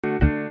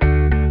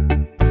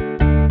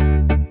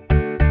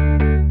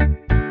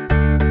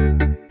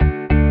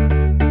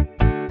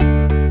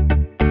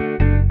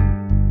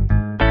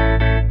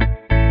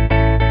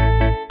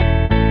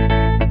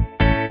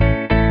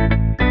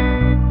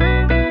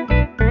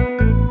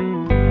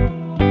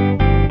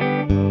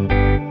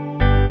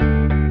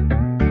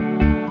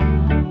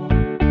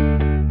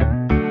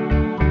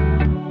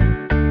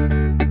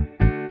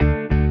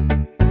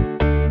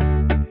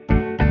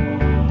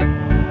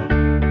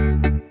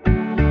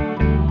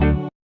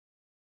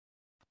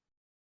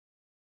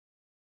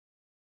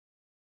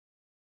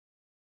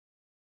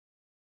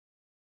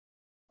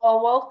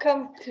Well,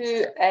 welcome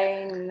to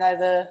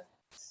another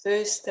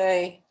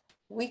Thursday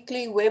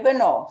weekly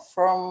webinar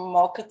from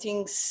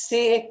Marketing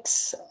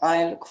CX.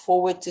 I look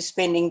forward to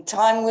spending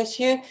time with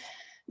you.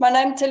 My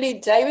name is Tilly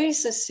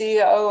Davies, the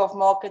CEO of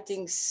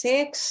Marketing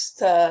CX,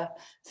 the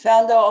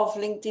founder of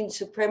LinkedIn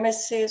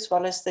Supremacy, as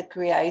well as the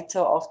creator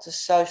of the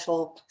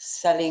Social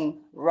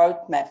Selling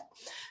Roadmap.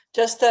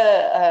 Just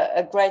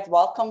a great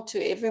welcome to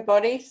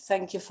everybody.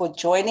 Thank you for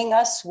joining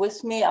us.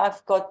 With me,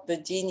 I've got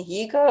Badine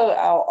Higo,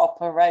 our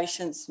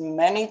operations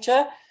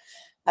manager.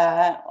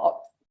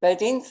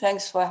 Badine,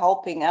 thanks for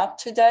helping out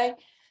today.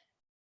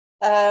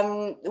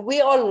 We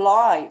are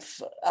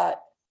live.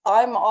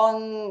 I'm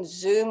on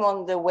Zoom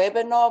on the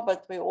webinar,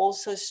 but we're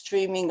also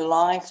streaming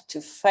live to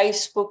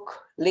Facebook,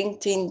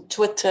 LinkedIn,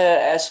 Twitter,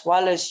 as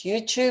well as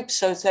YouTube.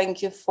 So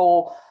thank you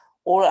for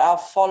all our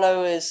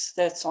followers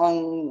that's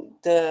on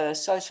the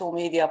social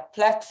media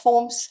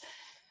platforms.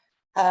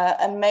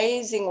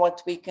 Amazing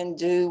what we can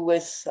do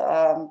with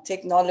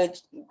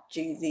technology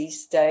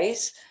these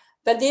days.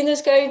 Badine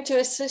is going to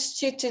assist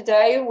you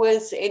today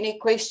with any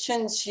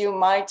questions you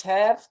might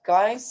have.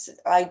 Guys,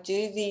 I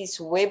do these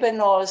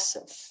webinars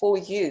for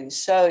you.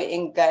 So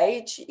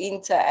engage,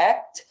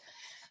 interact,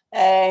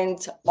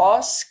 and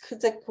ask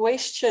the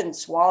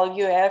questions while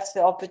you have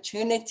the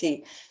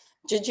opportunity.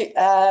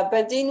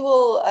 Badine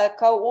will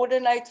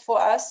coordinate for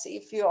us.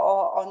 If you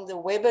are on the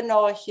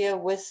webinar here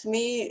with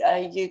me,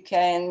 you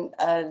can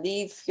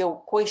leave your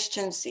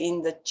questions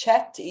in the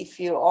chat. If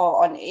you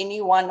are on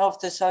any one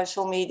of the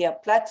social media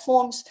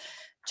platforms,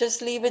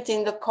 just leave it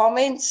in the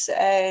comments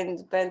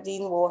and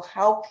Badine will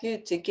help you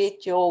to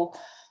get your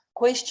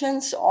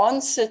questions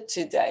answered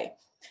today.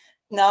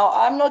 Now,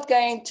 I'm not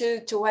going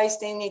to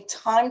waste any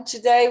time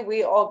today.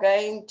 We are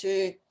going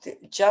to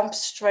jump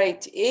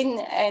straight in,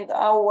 and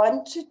I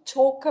want to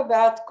talk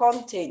about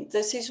content.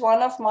 This is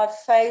one of my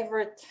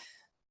favorite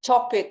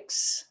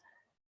topics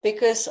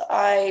because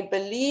I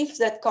believe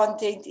that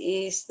content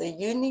is the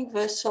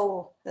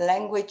universal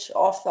language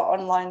of the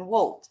online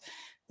world.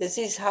 This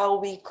is how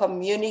we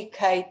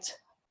communicate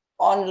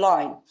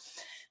online.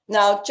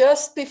 Now,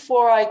 just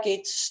before I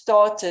get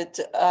started,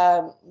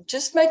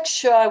 just make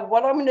sure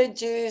what I'm going to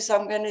do is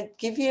I'm going to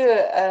give you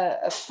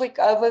a quick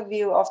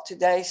overview of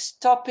today's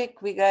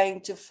topic. We're going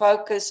to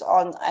focus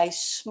on a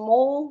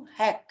small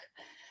hack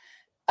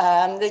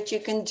that you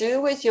can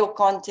do with your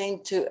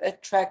content to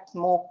attract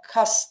more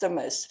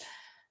customers.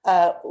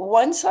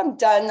 Once I'm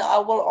done, I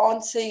will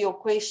answer your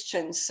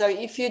questions. So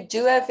if you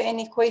do have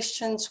any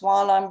questions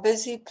while I'm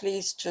busy,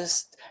 please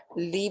just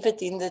leave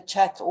it in the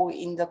chat or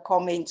in the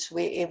comments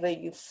wherever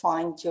you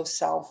find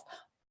yourself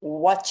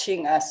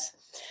watching us.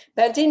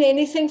 Badine,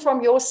 anything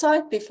from your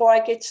side before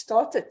I get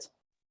started?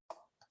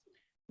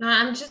 No,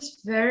 I'm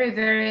just very,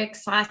 very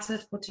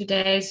excited for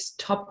today's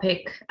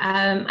topic.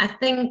 I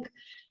think,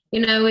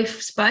 we've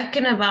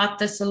spoken about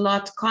this a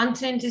lot.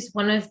 Content is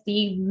one of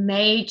the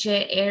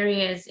major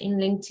areas in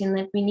LinkedIn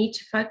that we need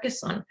to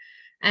focus on,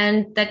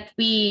 and that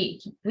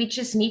we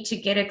just need to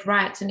get it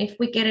right. And if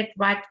we get it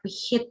right, we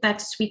hit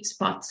that sweet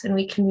spot and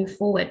we can move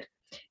forward.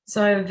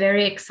 So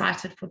very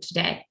excited for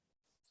today.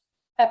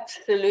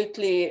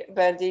 Absolutely,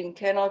 Badine,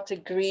 cannot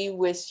agree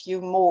with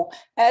you more.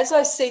 As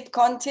I said,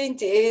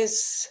 content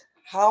is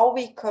how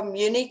we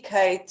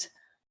communicate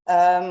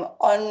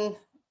on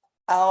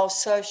our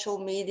social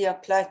media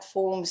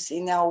platforms,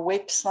 in our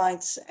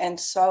websites, and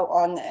so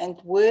on, and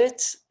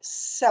words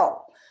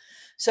sell.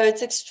 So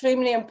it's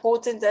extremely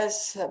important,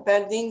 as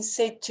Badine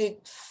said, to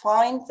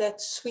find that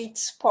sweet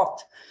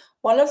spot.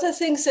 One of the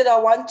things that I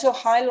want to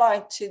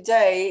highlight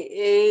today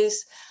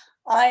is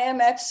I am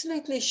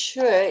absolutely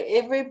sure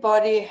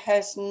everybody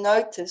has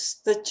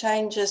noticed the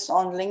changes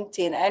on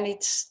LinkedIn, and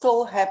it's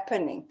still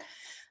happening.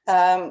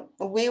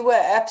 We were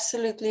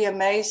absolutely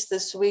amazed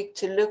this week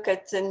to look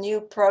at the new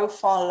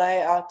profile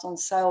layout on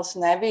Sales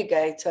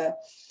Navigator,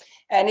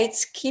 and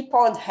it's keep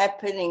on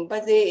happening.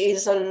 But there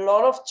is a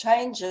lot of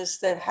changes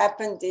that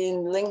happened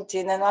in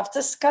LinkedIn, and I've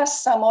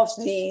discussed some of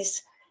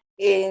these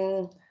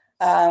in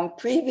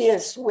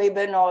previous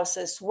webinars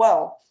as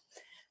well.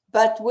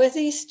 But with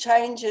these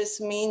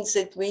changes means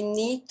that we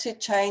need to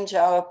change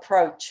our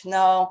approach.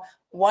 Now,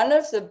 one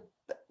of the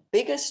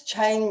biggest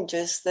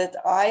changes that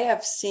I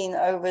have seen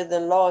over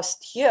the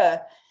last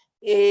year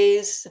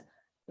is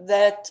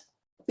that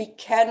we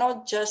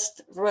cannot just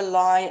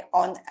rely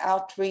on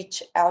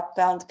outreach,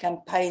 outbound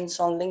campaigns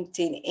on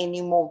LinkedIn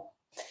anymore.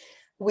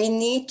 We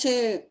need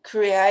to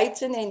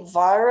create an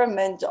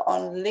environment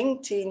on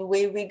LinkedIn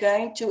where we're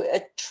going to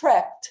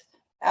attract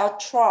our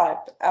tribe,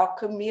 our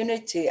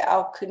community,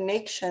 our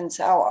connections,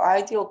 our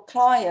ideal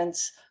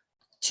clients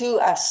to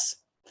us.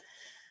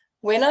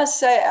 When I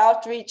say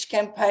outreach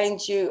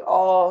campaigns, you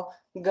are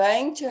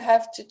going to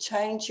have to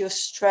change your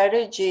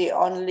strategy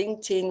on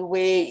LinkedIn,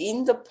 where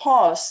in the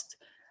past,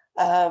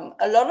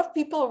 a lot of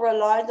people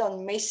relied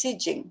on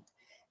messaging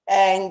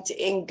and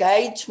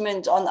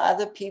engagement on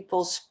other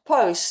people's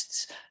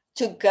posts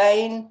to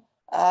gain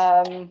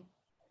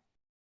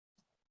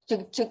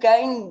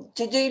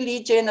to do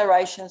lead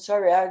generation.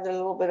 Sorry, I had a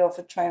little bit of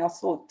a train of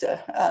thought,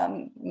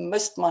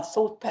 missed my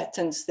thought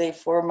patterns there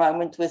for a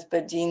moment with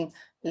Badine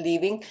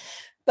leaving.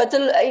 But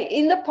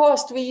in the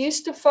past, we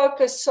used to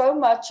focus so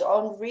much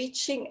on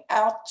reaching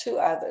out to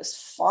others,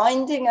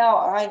 finding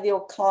our ideal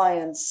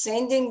clients,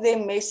 sending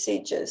them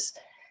messages.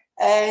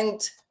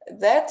 And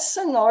that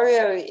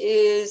scenario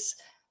is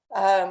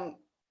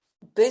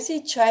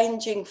busy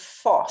changing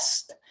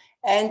fast.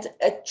 And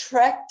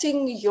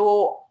attracting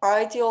your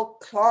ideal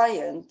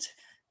client,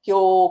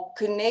 your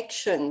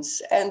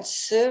connections, and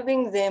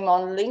serving them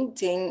on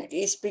LinkedIn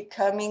is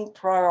becoming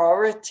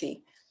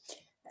priority.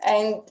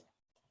 And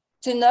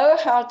to know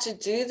how to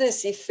do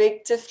this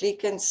effectively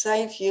can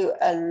save you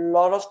a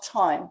lot of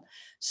time.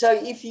 So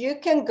if you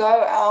can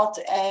go out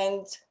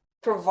and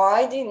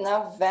provide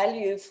enough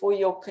value for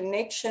your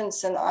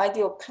connections and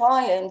ideal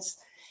clients,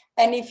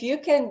 and if you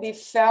can be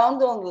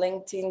found on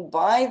LinkedIn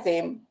by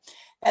them,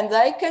 and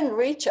they can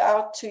reach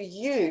out to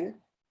you,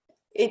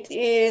 it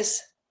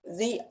is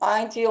the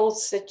ideal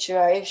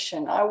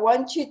situation. I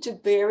want you to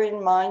bear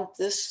in mind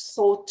this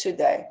thought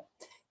today.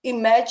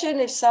 Imagine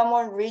if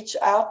someone reached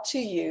out to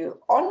you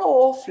on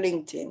or off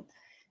LinkedIn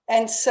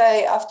and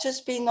say, I've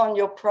just been on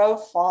your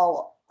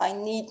profile, I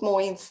need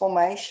more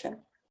information.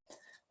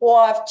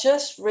 Or I've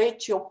just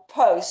read your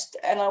post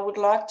and I would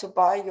like to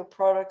buy your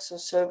products or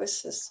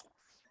services.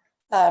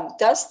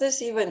 Does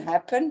this even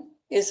happen?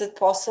 Is it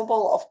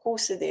possible? Of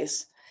course it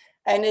is.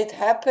 And it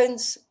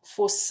happens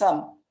for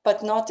some,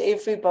 but not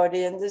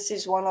everybody. And this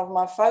is one of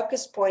my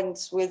focus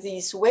points with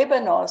these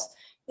webinars,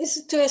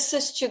 is to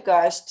assist you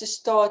guys to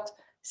start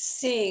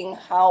seeing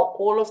how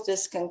all of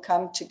this can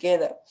come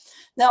together.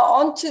 Now,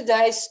 on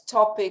today's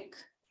topic,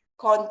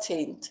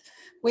 content.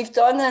 We've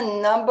done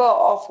a number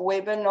of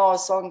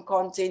webinars on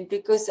content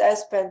because,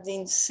 as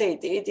Badine said,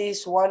 it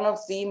is one of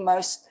the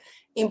most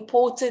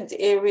important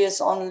areas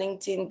on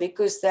LinkedIn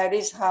because that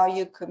is how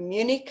you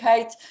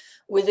communicate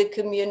with the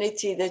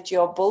community that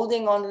you're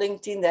building on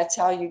LinkedIn. That's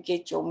how you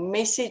get your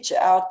message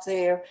out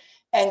there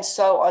and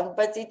so on.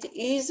 But it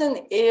is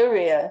an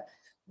area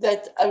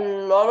that a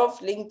lot of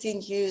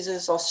LinkedIn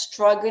users are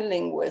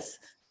struggling with.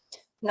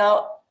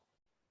 Now,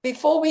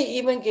 before we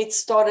even get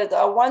started,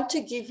 I want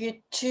to give you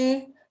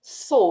two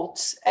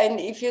thoughts. And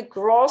if you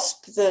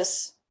grasp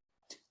this,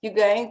 you're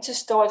going to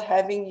start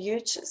having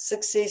huge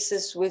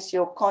successes with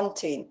your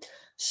content.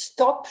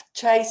 Stop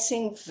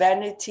chasing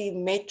vanity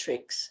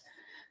metrics.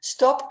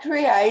 Stop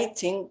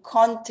creating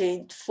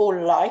content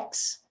for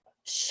likes,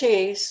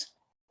 shares,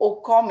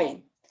 or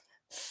comment.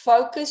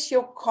 Focus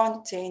your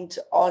content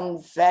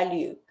on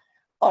value,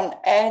 on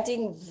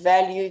adding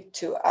value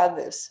to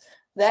others.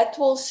 That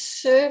will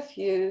serve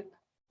you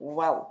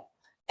well,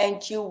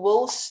 and you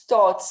will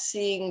start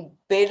seeing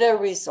better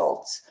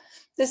results.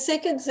 The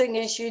second thing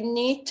is you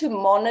need to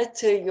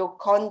monitor your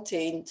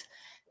content,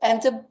 and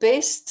the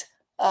best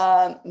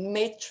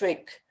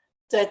metric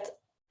that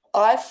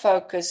I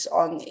focus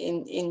on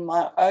in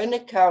my own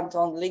account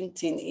on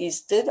LinkedIn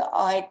is, did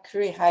I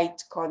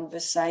create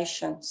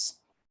conversations?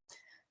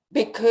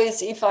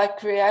 Because if I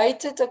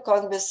created a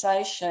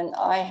conversation,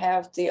 I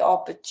have the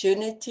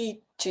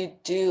opportunity to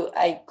do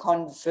a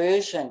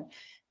conversion,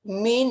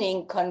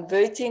 meaning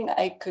converting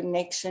a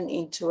connection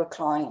into a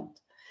client.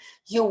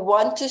 You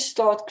want to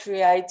start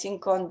creating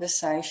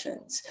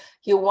conversations.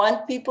 You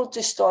want people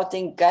to start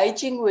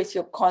engaging with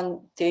your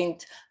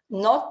content,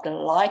 not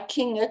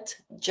liking it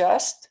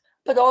just,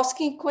 but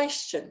asking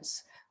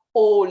questions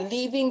or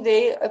leaving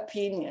their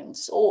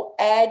opinions or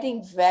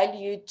adding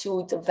value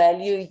to the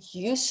value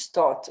you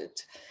started.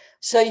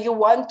 So you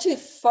want to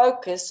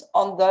focus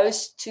on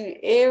those two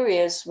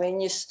areas when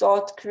you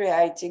start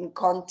creating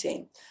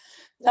content.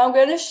 Now I'm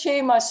going to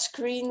share my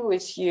screen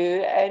with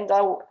you, and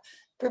I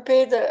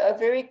prepared a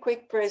very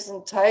quick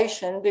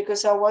presentation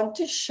because I want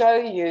to show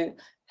you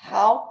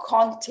how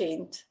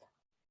content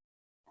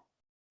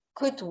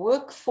could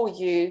work for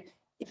you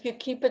if you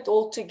keep it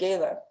all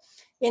together.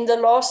 In the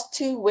last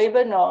two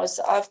webinars,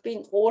 I've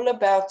been all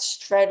about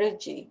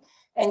strategy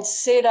and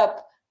set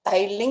up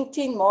a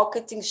LinkedIn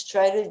marketing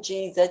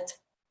strategy that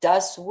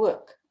does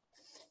work.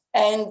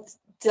 And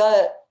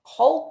the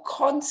whole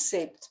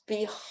concept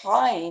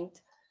behind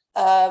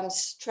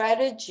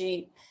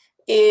strategy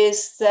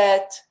is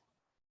that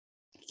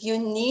you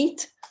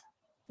need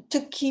to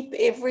keep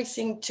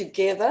everything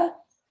together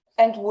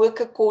and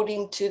work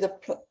according to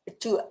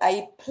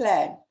a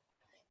plan.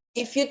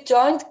 If you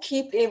don't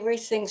keep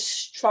everything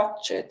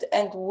structured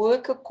and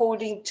work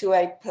according to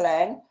a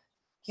plan,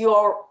 you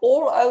are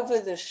all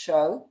over the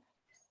show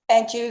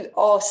and you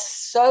are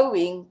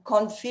sowing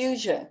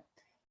confusion.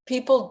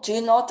 People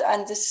do not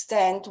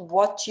understand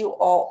what you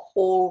are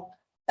all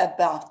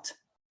about.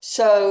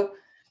 So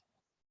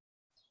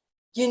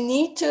you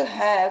need to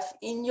have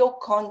in your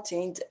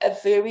content a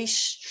very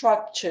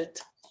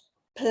structured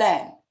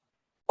plan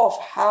of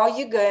how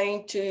you're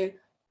going to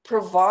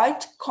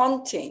provide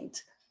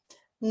content,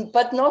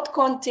 but not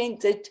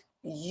content that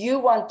you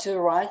want to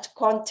write,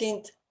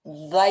 content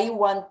they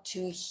want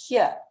to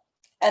hear.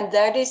 And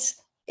that is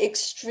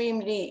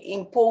extremely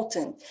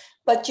important,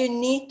 but you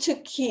need to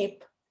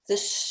keep the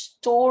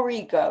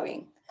story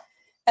going.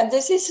 And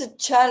this is a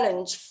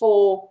challenge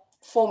for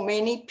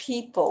many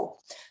people.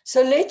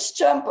 So let's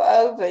jump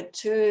over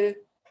to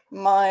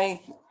my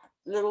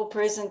little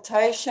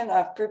presentation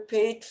I've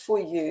prepared for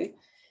you.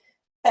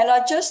 And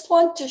I just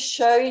want to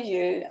show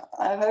you,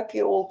 I hope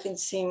you all can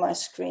see my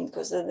screen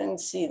because I didn't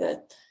see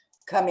that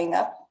coming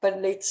up,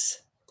 but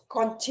let's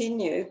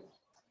continue.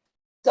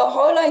 The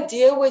whole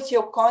idea with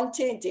your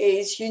content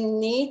is you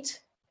need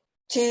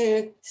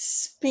to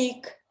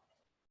speak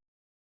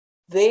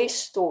their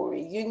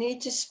story. You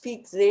need to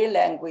speak their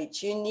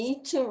language. You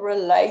need to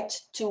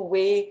relate to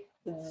where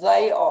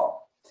they are.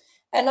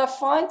 And I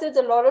find that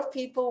a lot of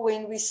people,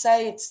 when we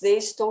say it's their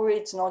story,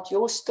 it's not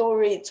your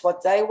story, it's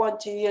what they want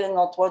to hear,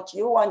 not what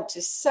you want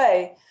to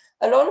say,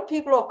 a lot of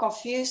people are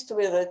confused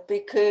with it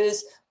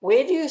because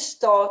where do you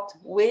start?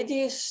 Where do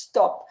you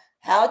stop?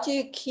 How do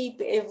you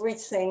keep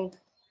everything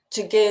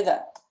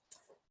together?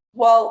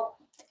 Well,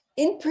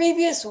 in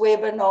previous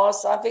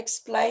webinars, I've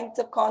explained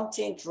the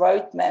content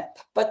roadmap,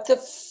 but the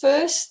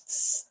first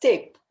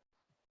step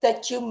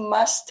that you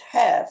must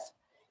have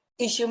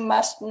is you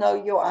must know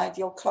your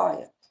ideal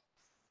client.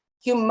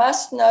 You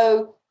must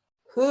know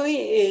who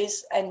he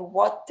is and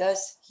what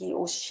does he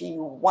or she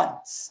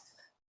wants.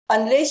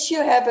 Unless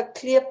you have a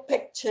clear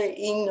picture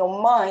in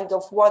your mind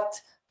of what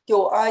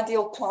your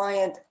ideal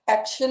client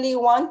actually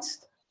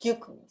wants, you're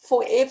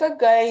forever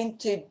going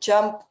to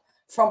jump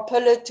from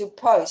pillar to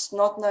post,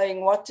 not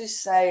knowing what to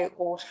say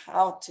or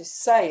how to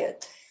say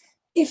it.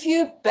 If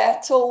you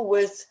battle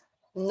with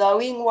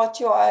knowing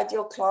what your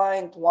ideal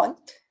client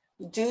wants,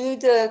 do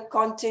the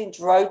content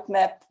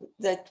roadmap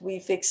that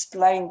we've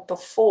explained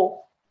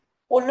before,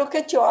 or look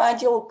at your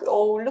ideal,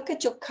 or look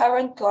at your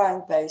current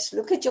client base,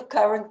 look at your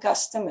current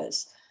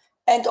customers,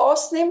 and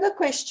ask them the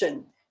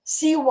question.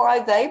 See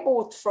why they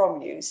bought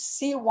from you.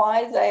 See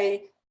why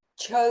they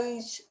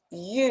chose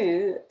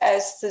you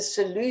as the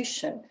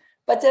solution.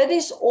 But that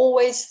is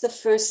always the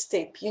first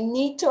step. You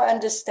need to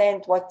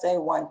understand what they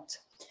want.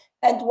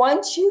 And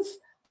once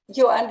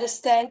you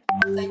understand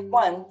what they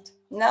want,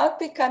 now it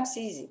becomes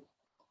easy.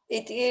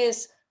 It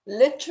is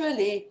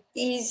literally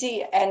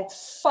easy and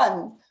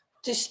fun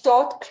to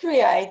start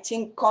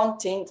creating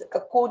content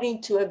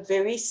according to a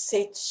very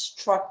set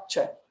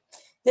structure.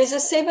 There's a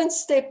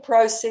 7-step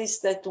process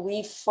that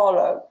we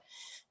follow.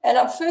 And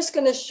I'm first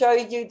going to show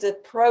you the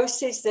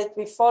process that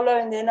we follow,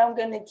 and then I'm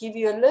going to give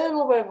you a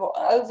little bit of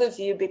an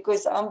overview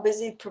because I'm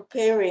busy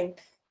preparing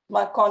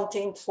my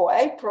content for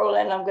April,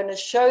 and I'm going to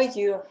show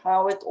you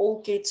how it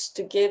all gets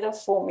together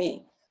for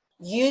me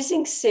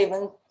using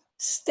 7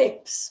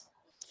 steps.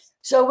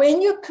 So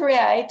when you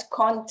create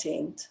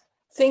content,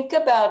 think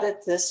about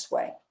it this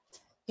way.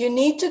 You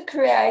need to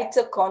create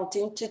the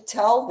content to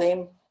tell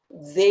them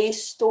their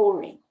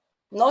story,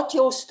 not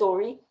your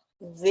story,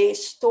 their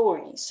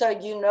story. So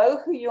you know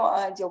who your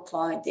ideal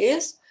client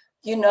is,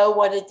 you know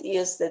what it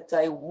is that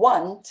they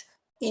want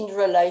in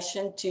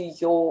relation to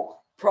your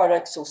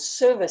products or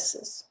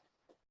services.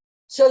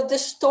 So the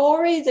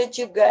story that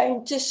you're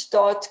going to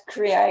start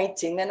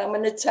creating, and I'm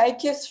going to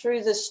take you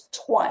through this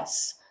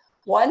twice,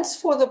 once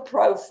for the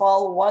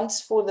profile,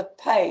 once for the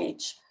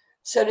page,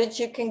 so that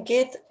you can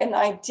get an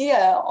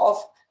idea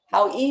of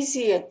how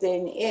easy it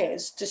then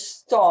is to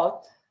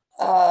start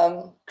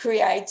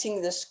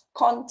creating this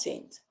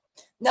content.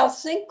 Now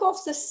think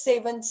of the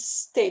 7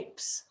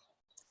 steps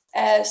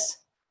as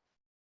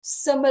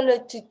similar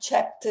to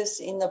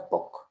chapters in a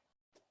book.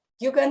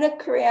 You're going to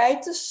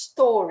create a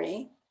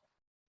story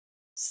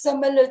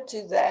similar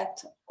to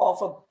that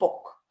of a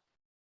book.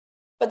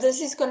 But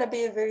this is going to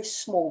be a very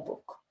small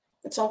book.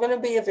 It's not going to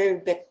be a very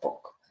big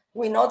book.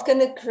 We're not going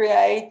to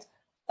create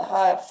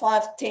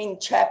 5-10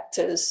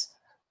 chapters,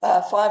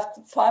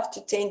 5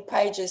 to 10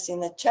 pages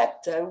in a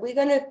chapter. We're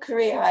going to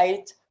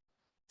create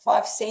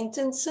 5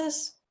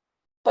 sentences,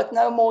 but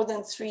no more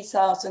than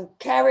 3,000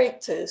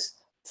 characters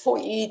for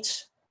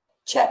each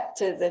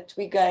chapter that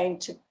we're going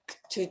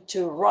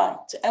to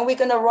write. And we're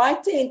going to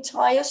write the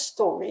entire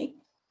story.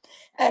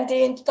 And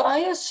the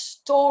entire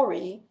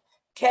story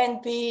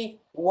can be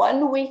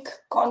 1 week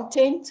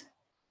content.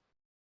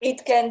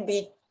 It can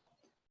be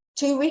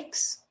 2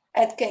 weeks.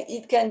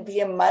 It can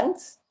be a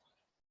month.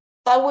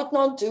 I would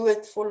not do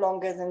it for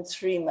longer than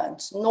 3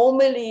 months.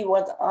 Normally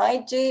what I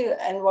do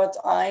and what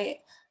I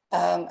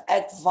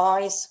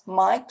advise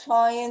my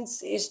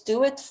clients is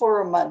do it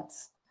for a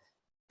month.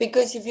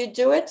 Because if you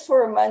do it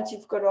for a month,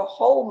 you've got a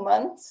whole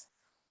month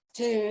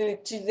to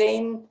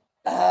then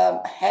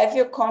have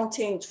your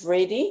content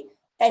ready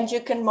and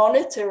you can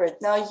monitor it.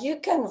 Now you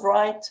can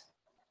write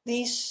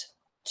these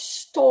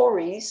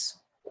stories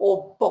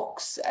or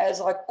books,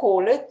 as I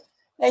call it,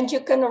 and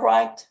you can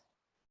write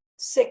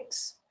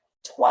 6,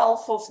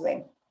 12 of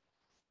them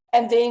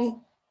and then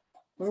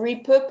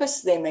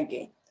repurpose them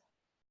again.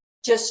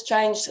 Just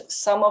change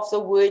some of the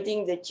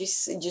wording that you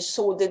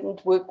saw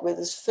didn't work with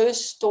this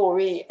first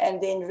story and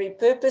then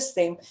repurpose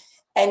them.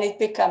 And it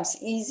becomes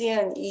easier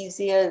and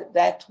easier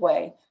that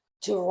way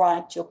to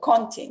write your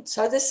content.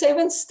 So the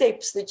 7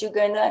 steps that you're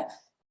going to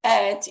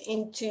add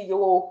into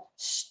your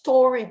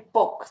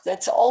storybook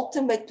that's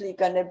ultimately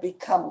going to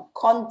become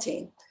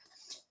content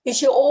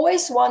is you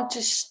always want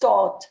to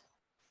start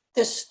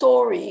the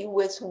story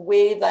with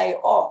where they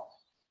are.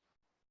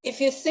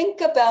 If you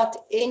think about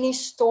any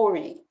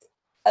story,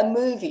 a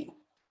movie,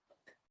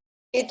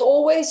 you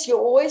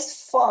always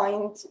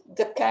find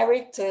the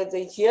character,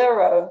 the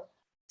hero,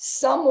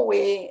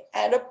 somewhere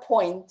at a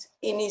point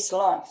in his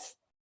life.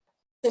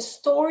 The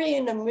story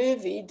in a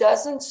movie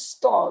doesn't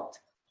start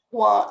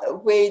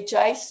where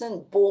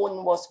Jason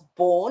Bourne was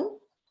born.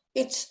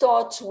 It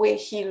starts where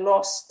he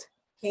lost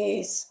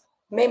his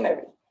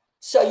memory.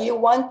 So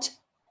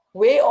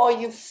where are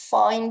you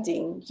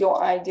finding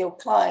your ideal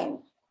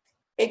client?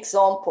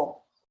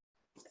 Example,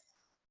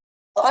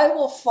 I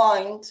will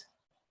find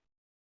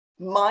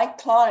my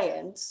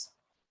clients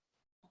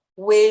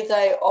where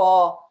they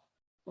are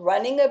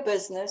running a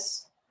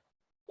business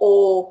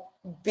or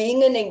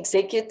being an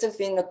executive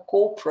in a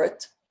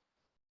corporate,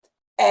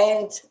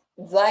 and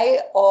they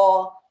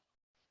are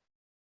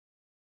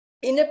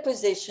in a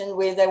position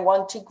where they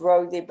want to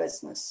grow their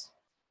business.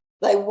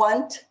 They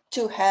want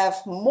to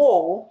have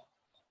more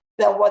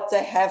than what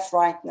they have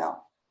right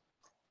now.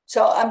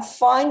 So I'm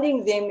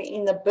finding them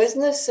in a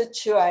business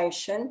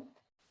situation,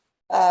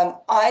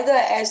 either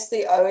as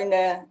the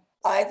owner,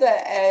 either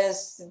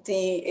as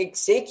the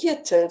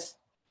executive,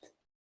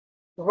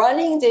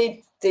 running their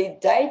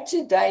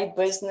day-to-day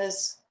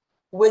business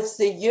with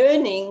the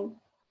yearning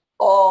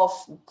of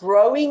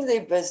growing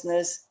their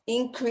business,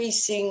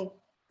 increasing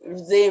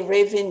their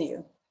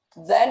revenue.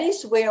 That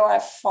is where I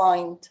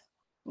find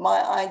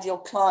my ideal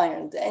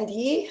client. And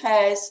he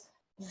has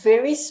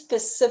very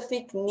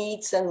specific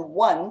needs and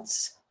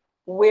wants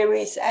where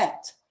he's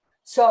at.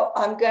 So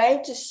I'm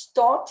going to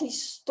start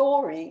his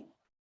story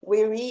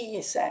where he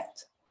is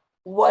at,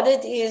 what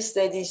it is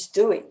that he's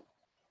doing.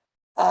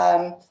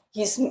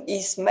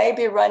 He's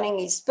maybe running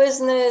his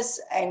business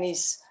and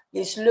he's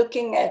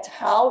looking at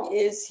how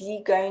is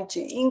he going to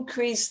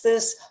increase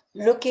this,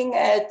 looking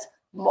at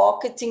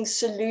marketing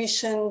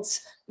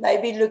solutions,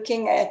 maybe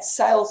looking at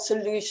sales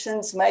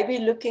solutions, maybe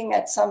looking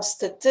at some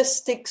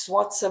statistics,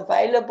 what's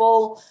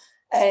available,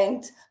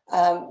 and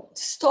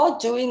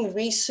start doing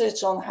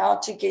research on how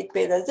to get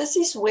better. This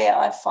is where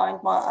I find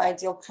my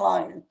ideal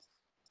client.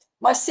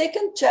 My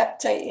second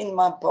chapter in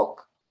my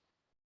book,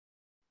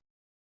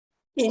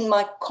 in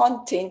my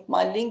content,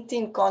 my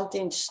LinkedIn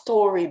content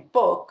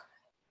storybook,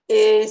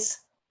 is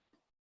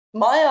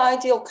my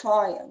ideal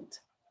client,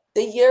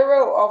 the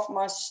hero of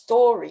my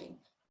story,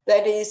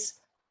 that is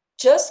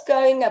just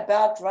going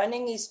about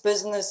running his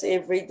business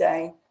every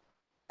day,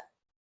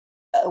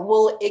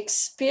 will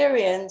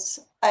experience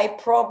a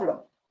problem.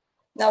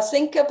 Now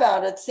think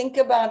about it. Think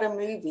about a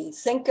movie.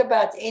 Think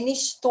about any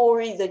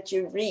story that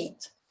you read.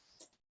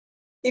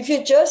 If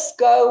you just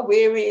go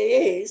where he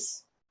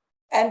is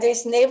and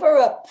there's never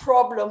a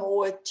problem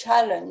or a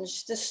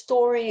challenge, the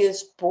story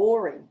is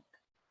boring.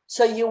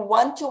 So you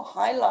want to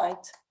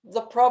highlight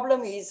the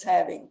problem he's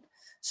having.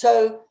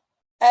 So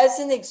as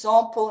an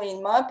example,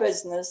 in my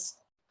business,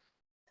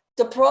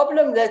 the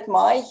problem that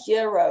my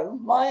hero,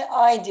 my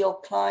ideal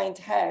client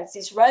has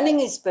is running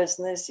his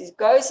business. He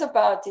goes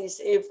about his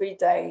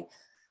everyday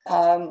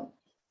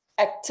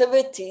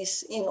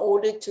activities in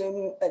order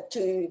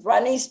to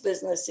run his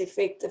business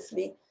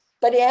effectively.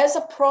 But he has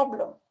a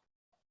problem.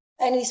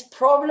 And his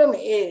problem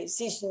is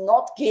he's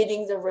not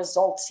getting the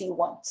results he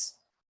wants.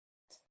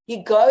 He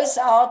goes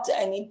out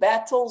and he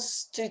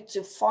battles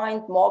to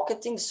find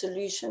marketing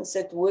solutions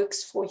that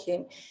works for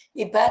him.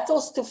 He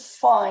battles to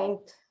find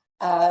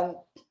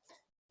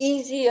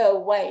easier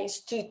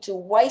ways to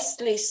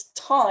waste less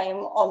time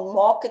on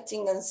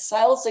marketing and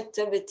sales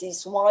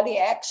activities while he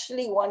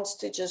actually wants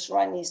to just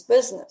run his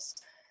business,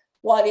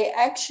 while he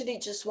actually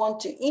just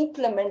wants to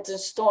implement and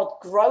start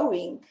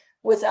growing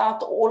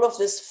without all of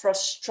this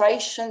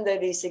frustration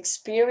that he's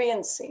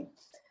experiencing.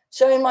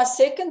 So in my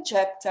second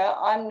chapter,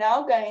 I'm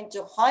now going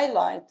to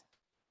highlight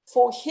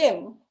for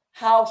him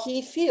how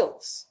he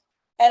feels.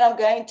 And I'm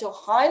going to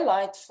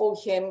highlight for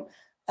him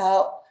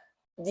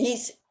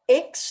these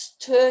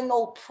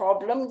external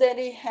problem that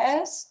he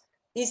has.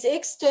 His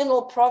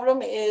external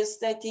problem is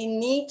that he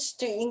needs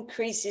to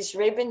increase his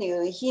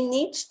revenue. He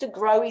needs to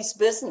grow his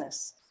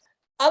business.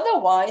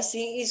 Otherwise,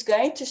 he is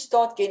going to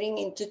start getting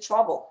into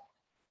trouble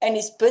and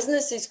his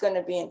business is going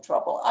to be in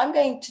trouble. I'm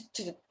going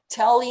to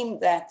tell him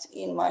that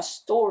in my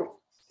story.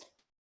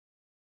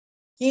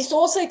 He's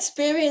also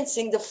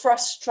experiencing the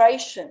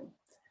frustration.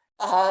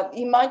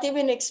 He might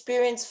even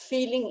experience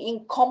feeling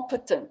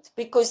incompetent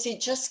because he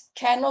just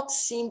cannot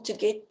seem to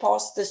get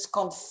past this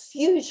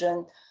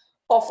confusion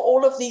of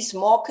all of these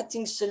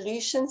marketing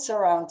solutions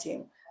around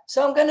him.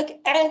 So I'm going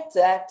to add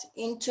that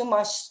into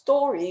my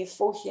story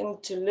for him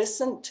to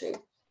listen to.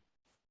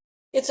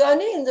 It's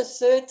only in the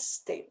third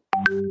step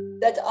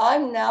that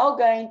I'm now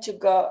going to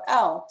go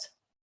out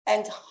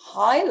and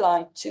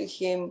highlight to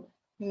him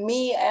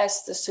me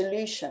as the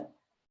solution.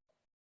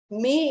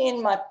 Me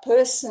in my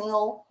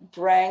personal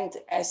brand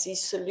as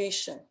his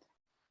solution.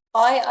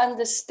 I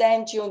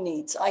understand your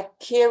needs. I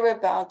care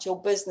about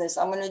your business.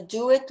 I'm going to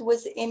do it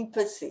with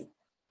empathy.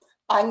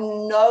 I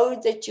know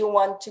that you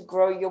want to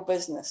grow your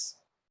business.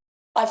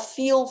 I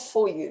feel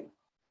for you.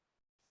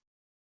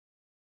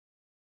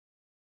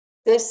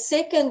 The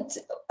second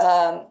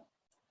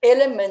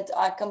element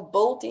I can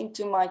build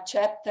into my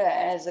chapter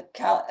as a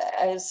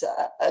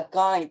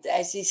guide,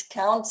 as his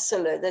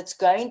counselor that's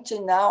going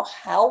to now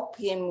help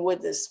him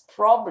with this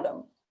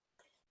problem,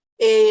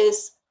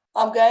 is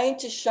I'm going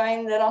to show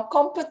him that I'm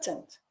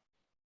competent,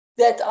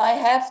 that I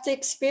have the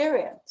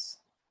experience,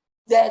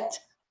 that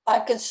I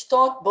can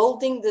start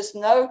building this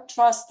know,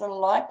 trust, and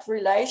like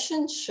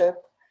relationship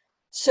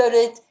so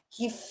that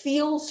he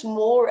feels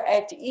more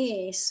at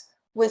ease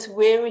with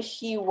where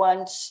he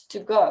wants to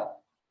go.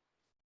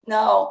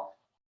 Now,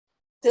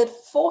 the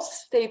fourth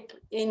step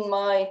in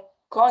my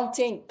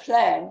content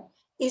plan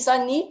is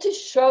I need to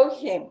show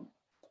him.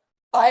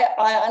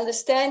 I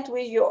understand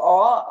where you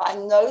are. I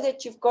know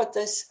that you've got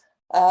this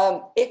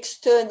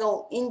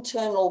external,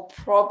 internal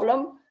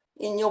problem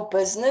in your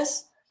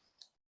business.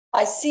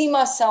 I see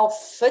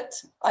myself fit.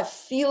 I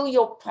feel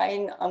your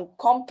pain. I'm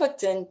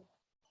competent.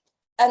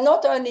 And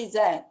not only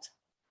that,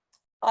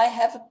 I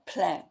have a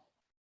plan.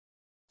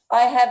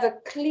 I have a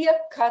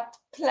clear-cut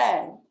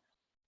plan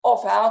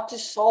of how to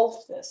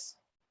solve this.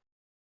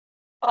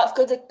 I've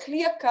got a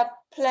clear-cut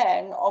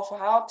plan of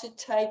how to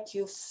take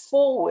you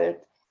forward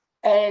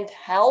and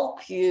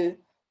help you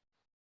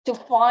to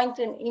find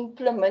and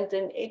implement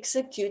and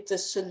execute the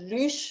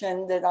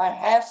solution that I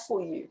have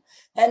for you.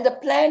 And the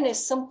plan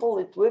is simple.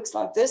 It works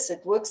like this,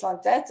 it works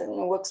like that, and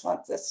it works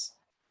like this.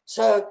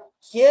 So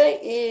here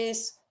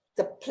is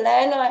the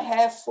plan I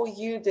have for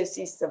you. This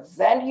is the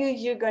value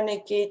you're going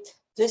to get.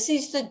 This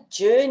is the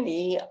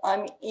journey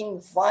I'm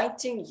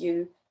inviting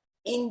you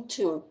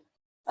into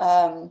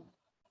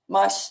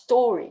my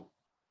story.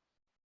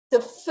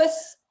 The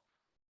fifth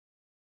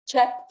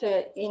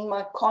chapter in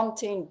my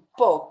content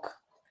book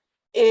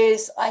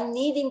is I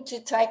need him to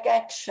take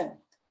action.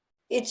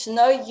 It's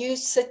no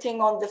use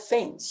sitting on the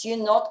fence. You're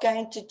not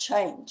going to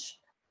change.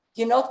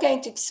 You're not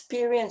going to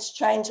experience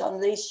change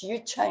unless you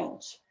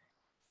change.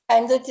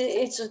 And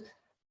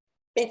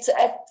it's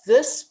at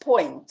this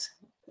point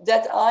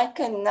that I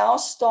can now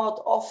start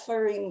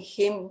offering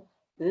him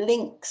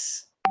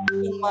links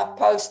in my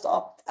post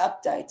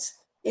updates.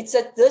 It's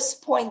at this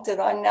point that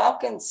I now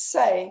can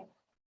say,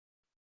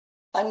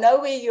 I know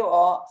where you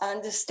are. I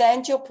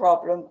understand your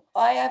problem.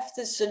 I have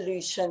the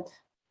solution.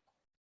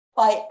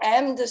 I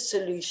am the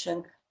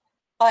solution.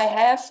 I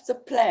have the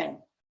plan.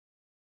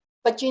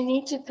 But you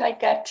need to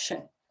take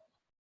action.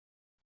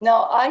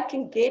 Now, I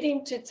can get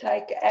him to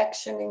take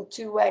action in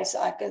two ways.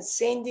 I can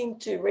send him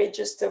to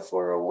register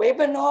for a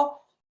webinar,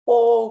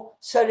 or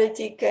so that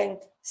he can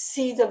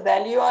see the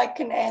value I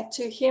can add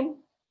to him,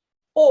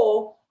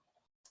 or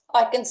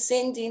I can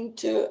send him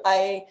to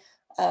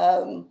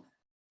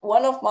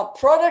one of my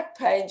product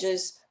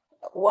pages,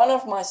 one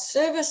of my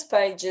service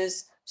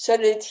pages, so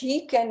that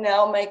he can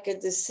now make a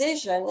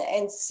decision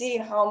and see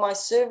how my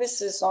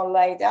services are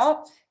laid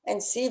out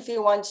and see if he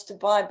wants to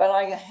buy. But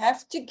I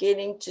have to get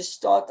him to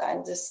start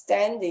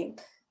understanding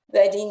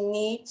that he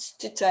needs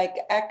to take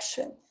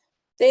action.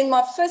 Then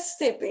my fifth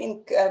step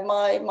in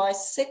my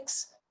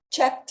sixth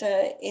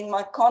chapter in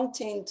my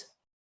content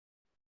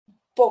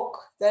book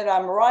that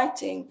I'm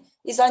writing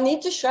is I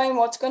need to show him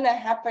what's going to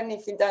happen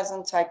if he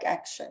doesn't take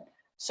action.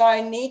 So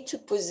I need to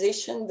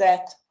position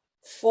that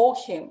for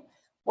him.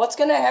 What's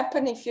going to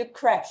happen if you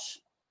crash?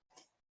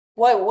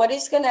 What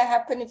is going to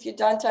happen if you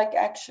don't take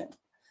action?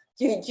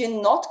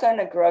 You're not going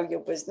to grow your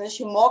business.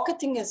 Your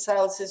marketing and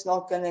sales is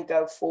not going to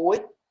go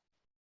forward.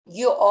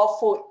 You are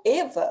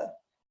forever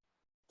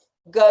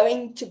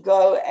going to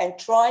go and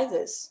try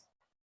this,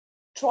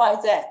 try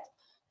that,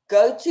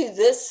 go to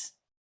this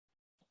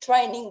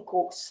training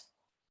course,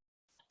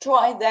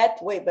 try that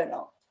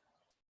webinar.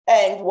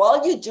 And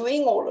while you're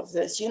doing all of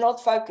this, you're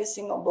not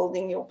focusing on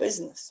building your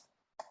business.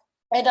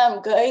 And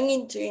I'm going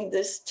into, in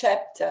this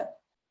chapter,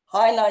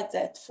 highlight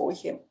that for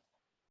him.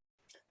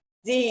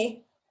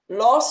 The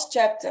last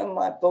chapter in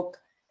my book,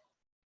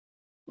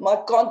 my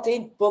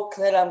content book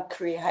that I'm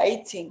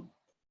creating,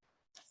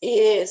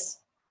 is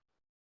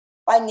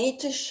I need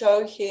to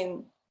show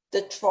him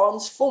the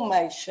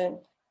transformation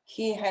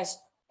he has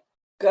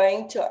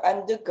going to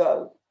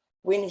undergo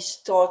when he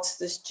starts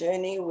this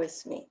journey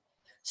with me.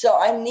 So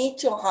I need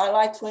to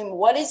highlight for him,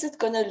 what is it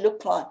going to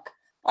look like?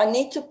 I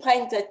need to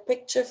paint that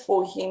picture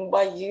for him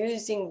by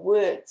using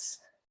words.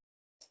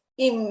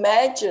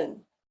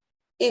 Imagine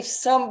if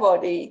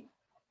somebody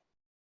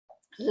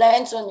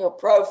lands on your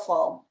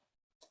profile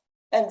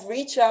and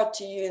reach out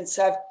to you and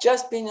say, I've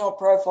just been on your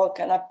profile,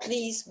 can I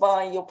please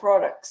buy your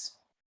products?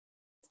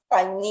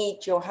 I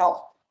need your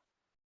help.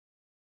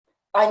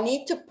 I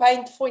need to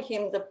paint for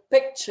him the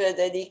picture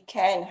that he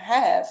can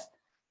have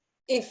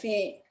if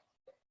he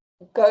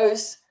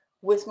goes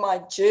with my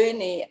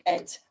journey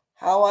and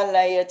how I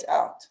lay it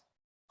out.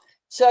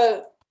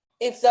 So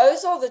if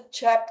those are the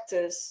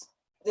chapters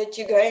that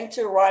you're going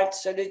to write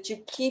so that you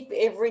keep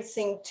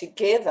everything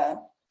together,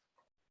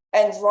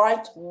 and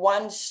write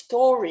one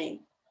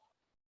story,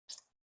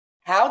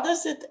 how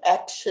does it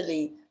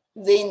actually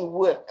then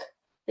work?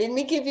 Let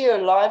me give you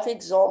a live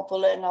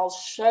example and I'll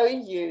show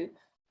you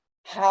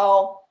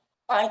how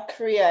I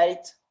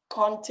create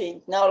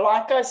content. Now,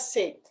 like I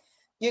said,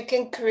 you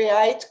can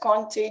create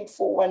content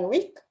for 1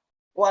 week,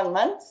 1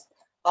 month.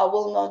 I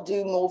will not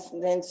do more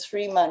than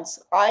 3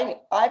 months. I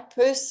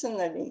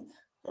personally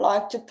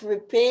like to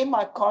prepare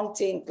my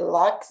content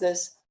like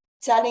this,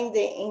 telling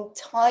the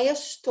entire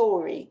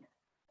story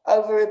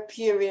over a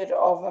period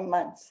of a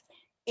month.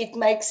 It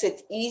makes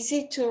it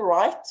easy to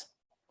write.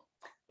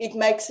 It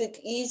makes it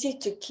easy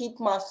to keep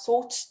my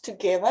thoughts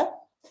together.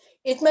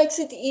 It makes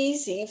it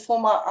easy for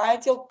my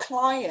ideal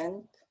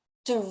client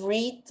to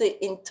read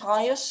the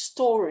entire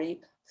story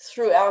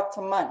throughout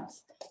the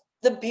month.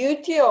 The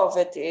beauty of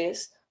it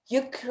is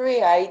you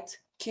create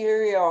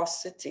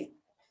curiosity.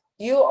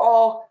 You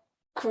are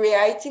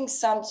creating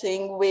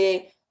something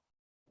where,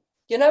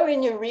 you know,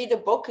 when you read a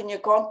book and you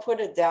can't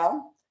put it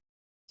down,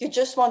 you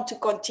just want to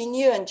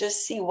continue and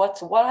just see what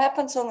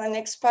happens on the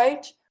next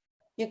page.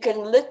 You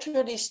can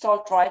literally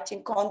start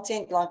writing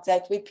content like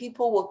that, where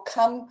people will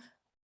come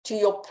to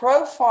your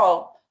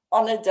profile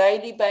on a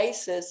daily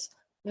basis,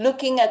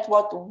 looking at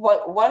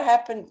what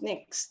happened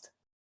next.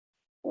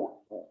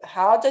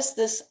 How does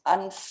this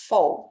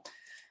unfold?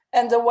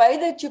 And the way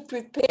that you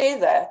prepare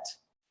that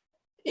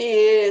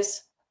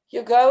is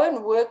you go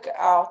and work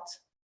out.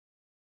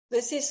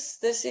 This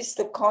is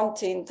the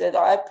content that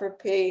I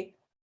prepare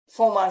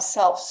for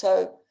myself.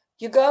 So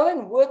you go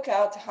and work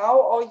out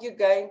how are you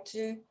going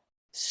to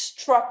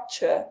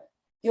structure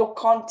your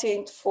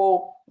content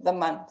for the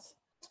month.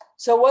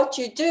 So what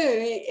you do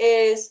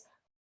is,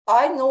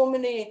 I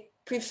normally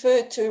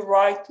prefer to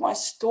write my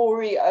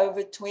story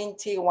over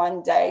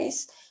 21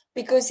 days,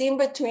 because in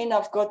between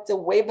I've got the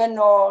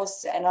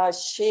webinars and I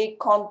share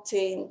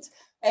content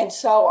and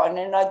so on.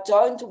 And I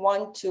don't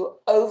want to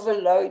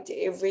overload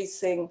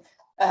everything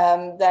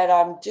that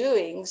I'm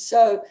doing.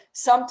 So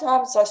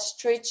sometimes I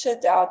stretch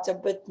it out a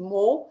bit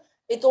more.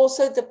 It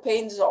also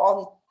depends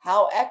on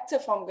how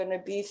active I'm going to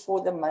be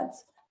for the month.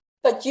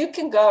 But you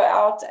can go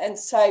out and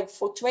say,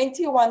 for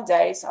 21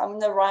 days, I'm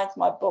going to write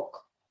my book.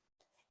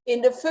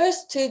 In the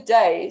first 2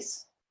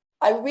 days,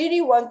 I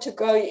really want to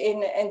go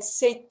in and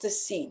set the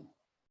scene.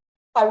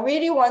 I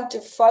really want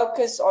to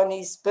focus on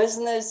his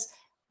business,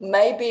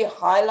 maybe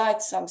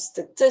highlight some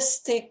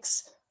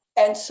statistics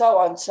and so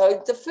on.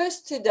 So the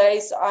first 2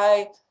 days,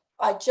 I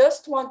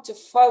just want to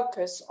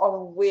focus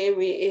on where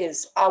he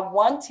is. I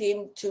want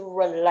him to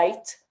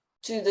relate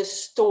to the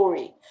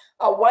story.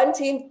 I want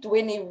him,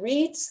 when he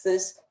reads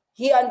this,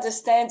 he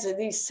understands that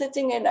he's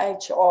sitting in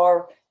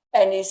HR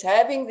and he's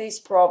having these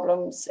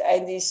problems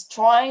and he's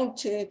trying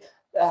to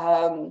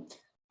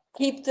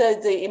keep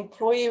the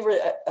employee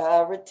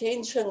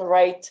retention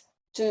rate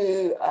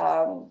to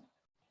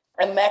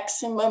a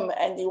maximum,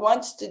 and he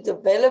wants to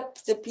develop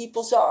the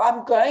people. So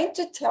I'm going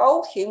to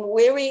tell him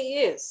where he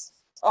is.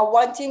 I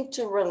want him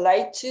to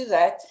relate to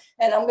that,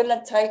 and I'm going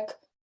to take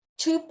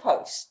 2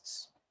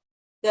 posts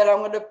that I'm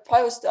going to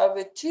post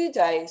over 2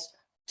 days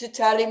to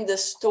tell him the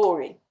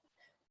story.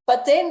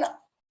 But then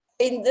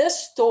in this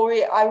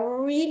story, I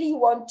really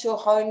want to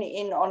hone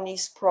in on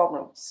his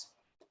problems.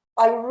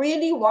 I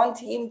really want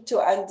him to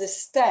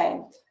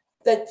understand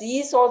that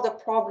these are the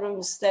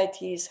problems that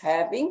he's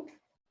having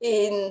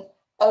in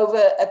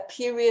over a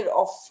period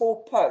of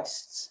 4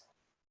 posts.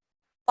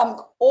 I'm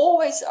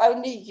always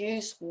only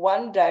use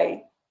 1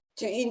 day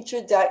to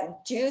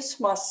introduce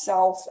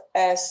myself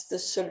as the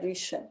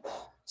solution.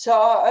 So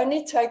I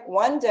only take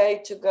 1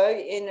 day to go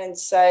in and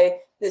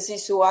say, this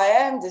is who I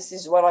am, this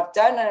is what I've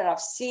done, and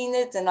I've seen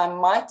it. And I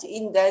might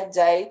in that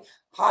day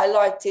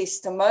highlight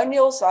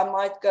testimonials. I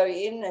might go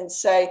in and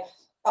say,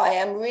 I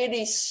am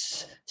really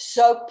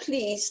so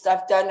pleased.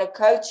 I've done a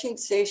coaching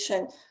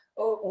session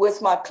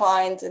with my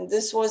client, and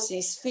this was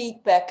his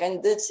feedback,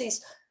 and this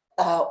is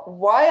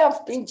why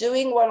I've been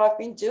doing what I've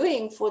been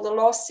doing for the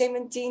last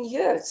 17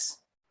 years.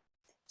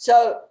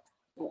 So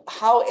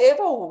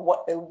however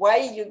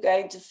way you're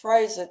going to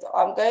phrase it,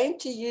 I'm going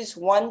to use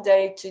 1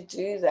 day to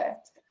do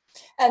that.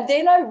 And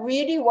then I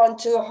really want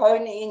to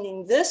hone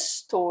in this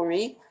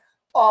story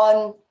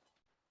on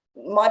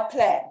my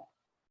plan.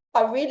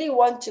 I really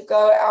want to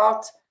go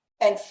out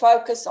and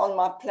focus on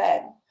my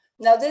plan.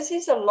 Now, this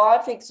is a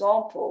live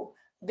example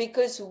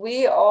because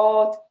we've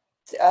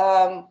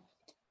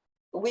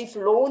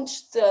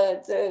launched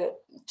the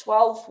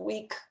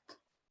 12-week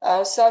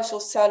social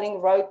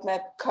selling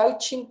roadmap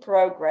coaching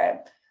program.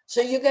 So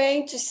you're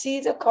going to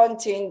see the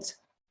content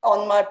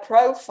on my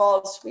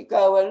profile as we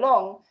go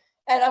along.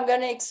 And I'm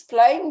going to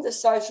explain the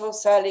social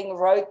selling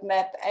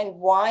roadmap and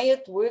why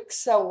it works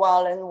so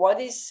well, and what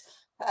is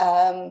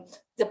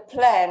the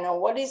plan,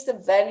 and what is the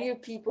value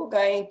people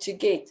going to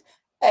get.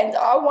 And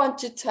I want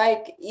to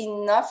take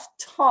enough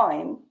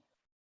time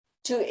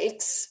to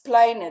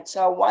explain it.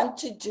 So I want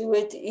to do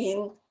it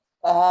in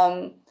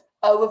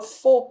over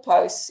 4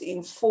 posts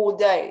in 4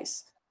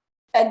 days.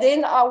 And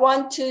then I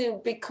want to,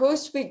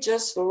 because we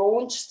just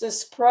launched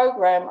this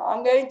program,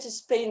 I'm going to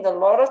spend a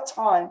lot of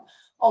time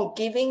on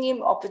giving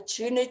him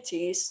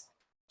opportunities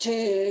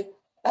to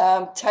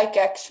take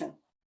action,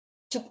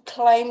 to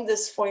claim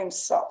this for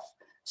himself.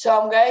 So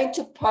I'm going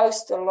to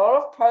post a lot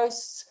of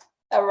posts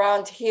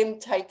around him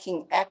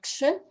taking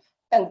action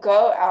and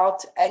go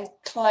out and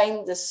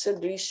claim the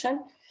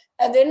solution.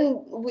 And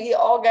then we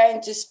are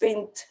going to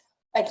spend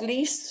at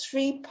least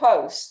 3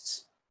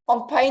 posts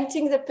on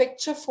painting the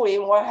picture for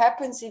him. What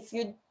happens if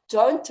you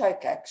don't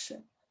take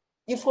action?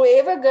 You're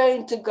forever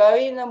going to go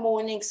in the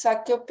morning,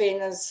 suck your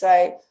pen and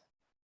say,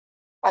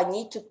 I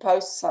need to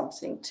post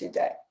something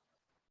today.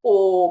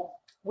 Or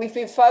we've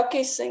been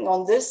focusing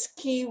on this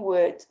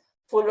keyword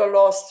for the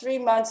last 3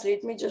 months.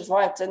 Let me just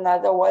write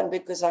another one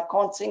because I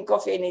can't think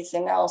of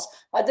anything else.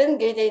 I didn't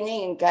get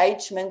any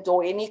engagement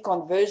or any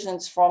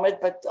conversions from it,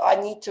 but I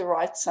need to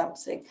write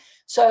something.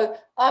 So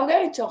I'm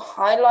going to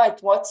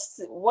highlight what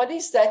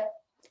is that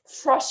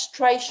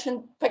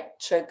frustration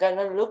picture going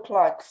to look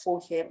like for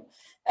him.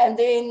 And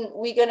then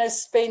we're going to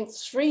spend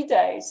 3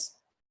 days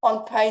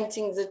on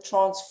painting the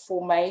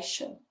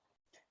transformation.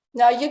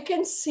 Now you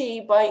can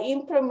see by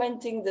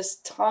implementing this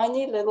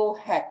tiny little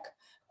hack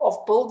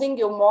of building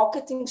your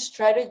marketing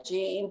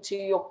strategy into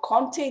your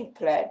content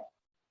plan,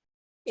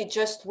 it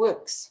just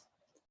works.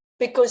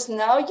 Because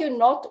now you're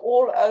not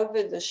all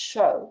over the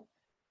show.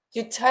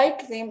 You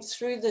take them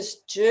through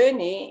this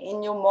journey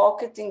in your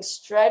marketing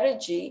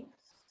strategy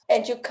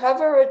and you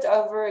cover it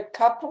over a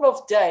couple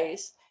of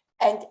days,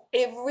 and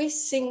every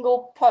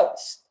single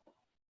post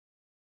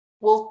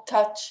will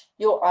touch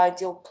your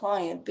ideal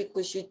client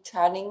because you're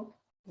telling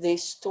their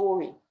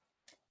story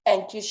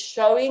and you're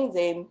showing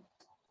them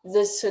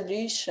the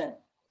solution.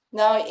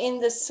 Now, in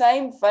the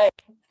same vein,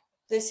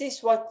 this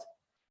is what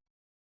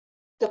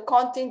the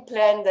content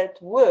plan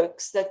that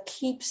works, that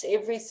keeps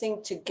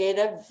everything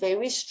together,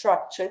 very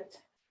structured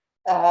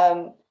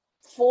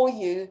for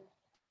you,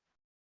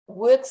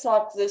 works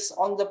like this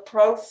on the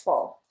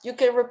profile. You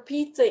can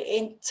repeat the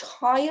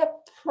entire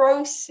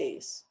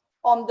process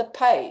on the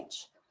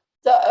page.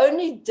 The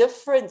only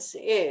difference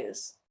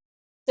is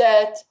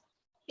that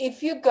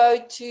if you go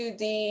to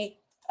the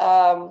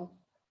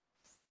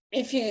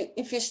if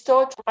you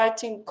start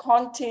writing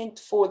content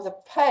for the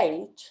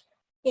page,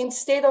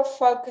 instead of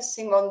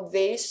focusing on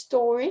their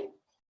story,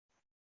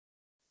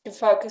 you're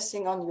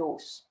focusing on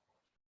yours.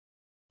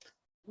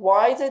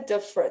 Why the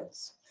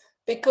difference?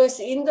 Because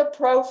in the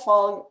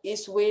profile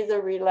is where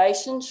the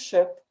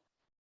relationship,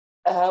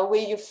 where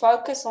you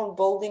focus on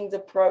building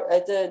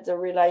the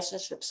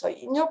relationship. So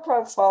in your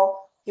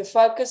profile, you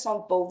focus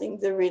on building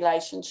the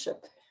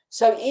relationship.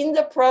 So in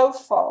the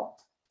profile,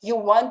 you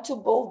want to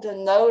build a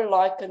know,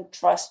 like, and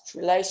trust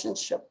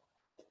relationship.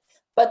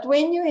 But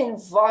when you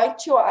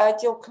invite your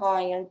ideal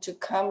client to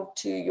come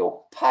to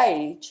your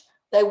page,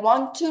 they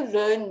want to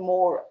learn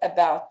more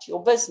about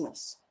your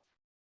business.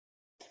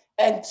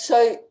 And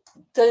so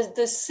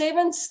the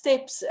 7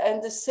 steps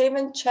and the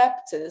 7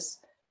 chapters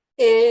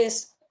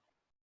is,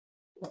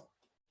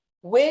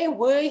 where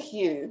were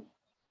you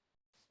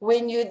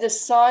when you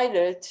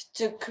decided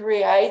to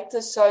create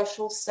the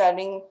Social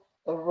Selling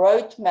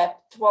Roadmap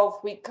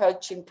 12-week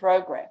coaching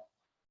program?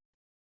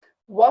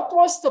 What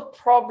was the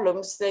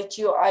problems that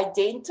you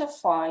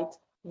identified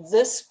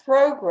this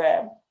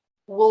program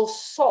will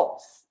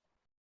solve?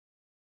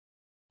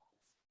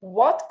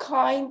 What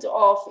kind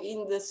of,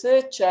 in the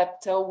 3rd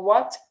chapter,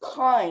 what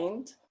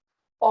kind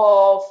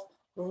of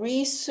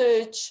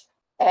research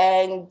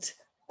and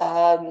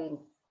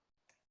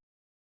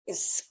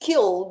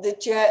skill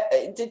that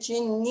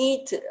you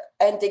need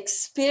and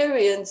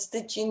experience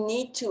that you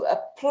need to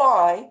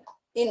apply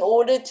in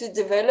order to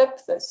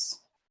develop this?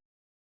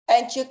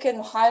 And you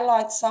can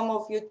highlight some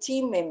of your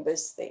team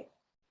members there.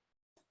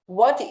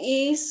 What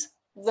is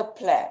the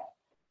plan?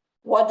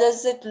 What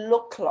does it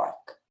look like?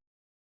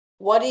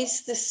 What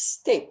is the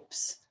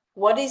steps?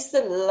 What is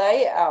the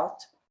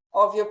layout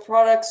of your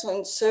products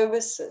and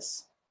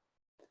services?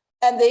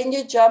 And then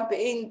you jump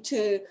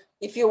into,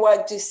 if you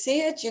want to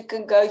see it, you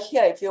can go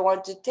here. If you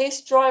want to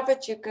test drive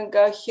it, you can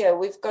go here.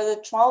 We've got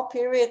a trial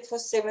period for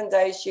 7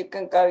 days. You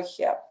can go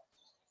here.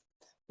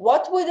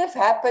 What would have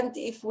happened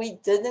if we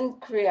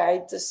didn't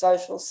create the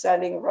Social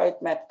Selling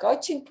Roadmap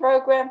coaching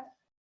program?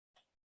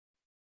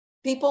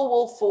 People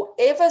will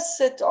forever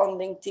sit on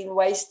LinkedIn,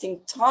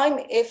 wasting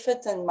time,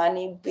 effort, and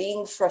money,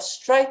 being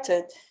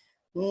frustrated,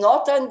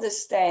 not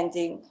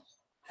understanding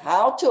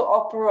how to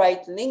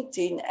operate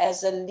LinkedIn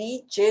as a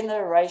lead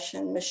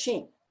generation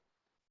machine.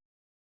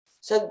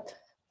 So,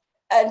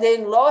 and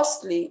then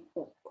lastly,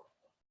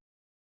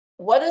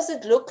 what does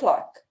it look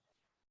like?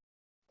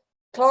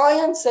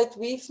 Clients that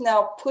we've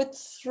now put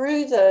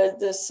through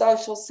the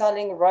Social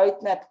Selling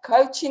Roadmap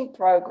coaching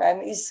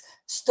program is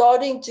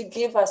starting to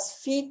give us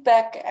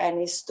feedback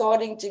and is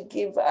starting to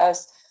give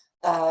us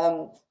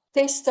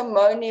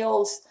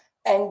testimonials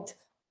and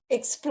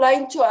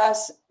explain to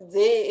us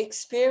their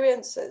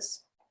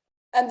experiences.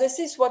 And this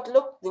is what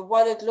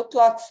it looked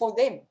like for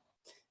them.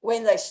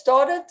 When they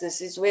started,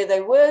 this is where they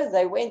were.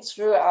 They went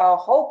through our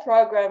whole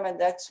program, and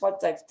that's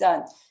what they've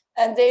done.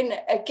 And then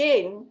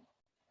again,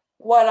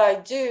 what I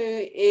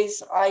do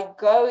is I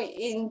go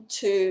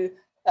into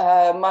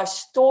my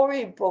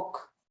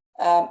storybook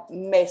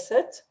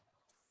method,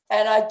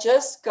 and I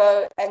just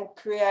go and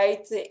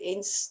create the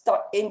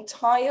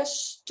entire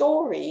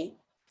story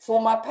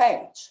for my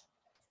page.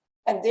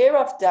 And there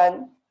I've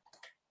done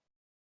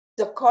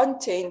the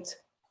content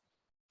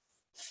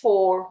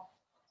for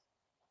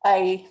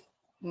a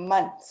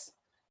month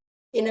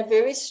in a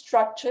very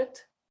structured,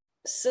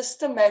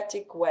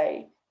 systematic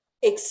way,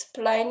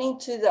 explaining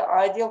to the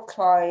ideal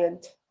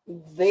client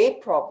their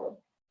problem,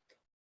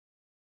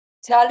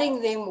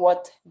 telling them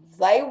what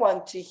they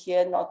want to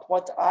hear, not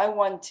what I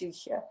want to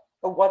hear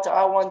or what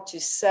I want to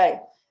say.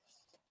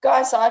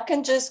 Guys, I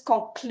can just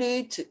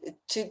conclude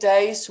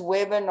today's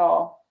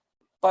webinar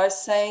by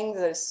saying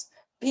this.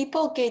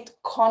 People get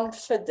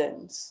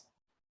confidence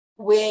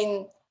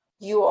when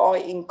you are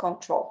in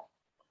control.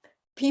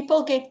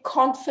 People get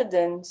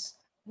confidence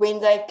when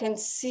they can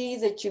see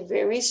that you're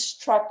very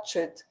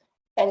structured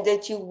and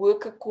that you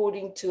work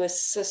according to a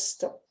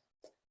system.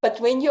 But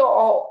when you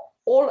are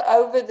all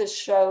over the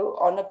show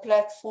on a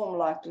platform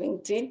like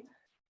LinkedIn,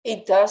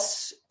 it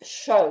does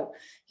show.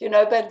 You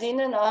know,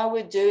 Berdine and I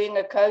were doing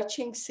a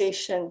coaching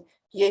session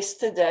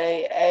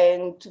yesterday,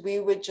 and we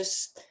were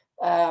just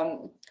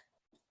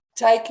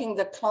taking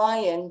the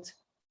client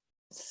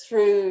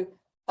through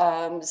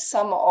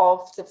some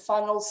of the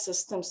funnel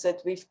systems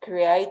that we've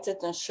created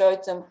and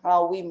showed them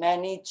how we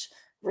manage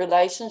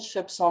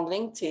relationships on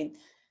LinkedIn.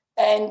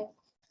 And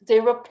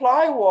their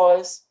reply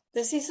was,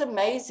 this is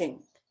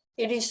amazing.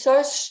 It is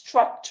so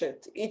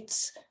structured.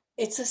 It's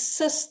a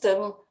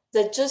system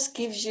that just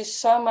gives you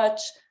so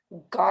much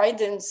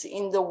guidance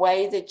in the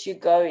way that you're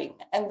going.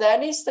 And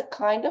that is the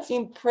kind of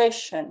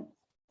impression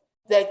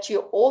that you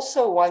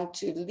also want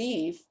to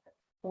leave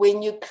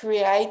when you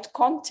create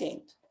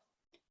content.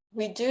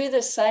 We do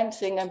the same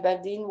thing, and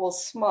Berdine will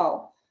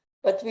smile,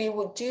 but we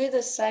will do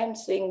the same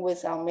thing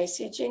with our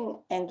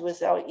messaging and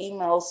with our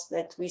emails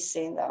that we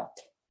send out.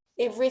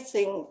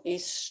 Everything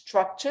is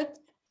structured,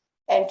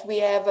 and we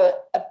have a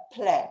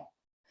plan.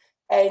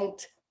 And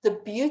the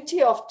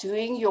beauty of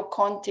doing your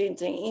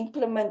content and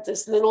implement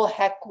this little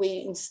hack where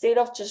instead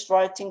of just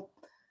writing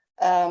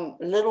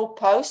little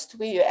posts,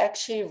 where you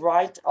actually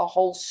write a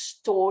whole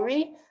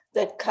story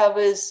that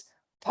covers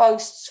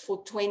posts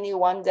for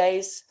 21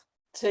 days,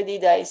 30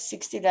 days,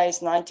 60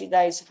 days, 90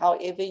 days,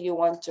 however you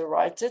want to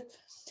write it.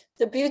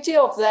 The beauty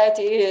of that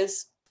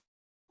is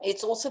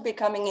it's also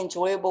becoming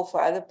enjoyable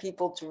for other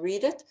people to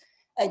read it,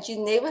 and you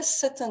never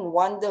sit and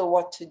wonder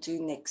what to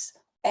do next.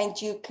 And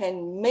you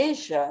can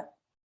measure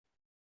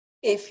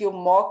if your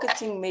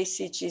marketing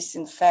message is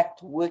in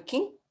fact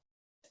working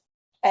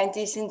and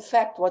is in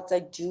fact what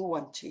they do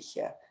want to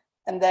hear.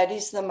 And that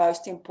is the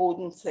most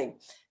important thing.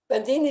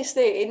 But then, is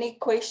there any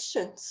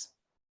questions?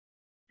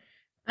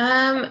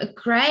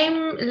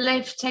 Graham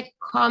left a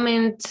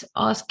comment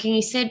asking,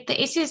 he said, the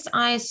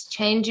SSI is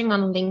changing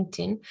on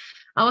LinkedIn.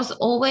 I was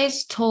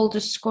always told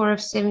a score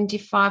of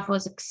 75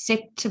 was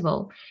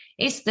acceptable.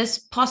 Is this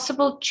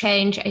possible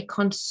change a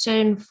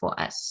concern for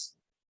us?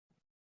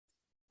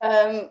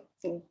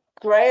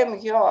 Graham,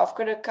 yeah, I've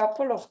got a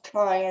couple of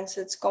clients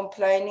that's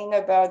complaining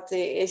about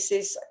the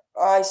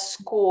SSI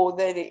score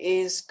that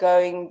is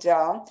going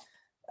down,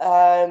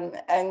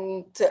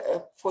 and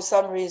for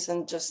some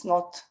reason just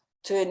not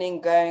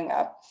going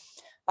up.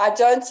 I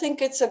don't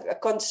think it's a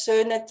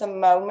concern at the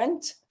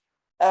moment.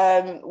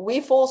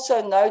 We've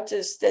also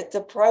noticed that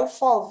the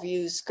profile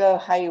views go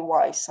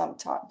haywire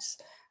sometimes.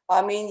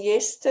 I mean,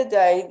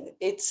 yesterday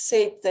it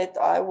said that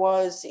I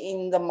was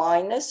in the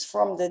minus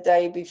from the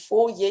day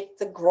before, yet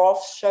the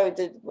graph showed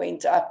it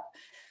went up.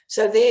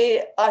 So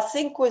there, I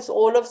think with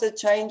all of the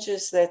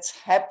changes that's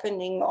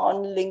happening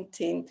on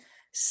LinkedIn,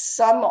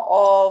 some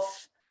of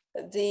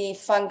the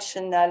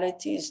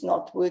functionality is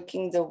not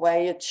working the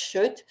way it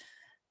should.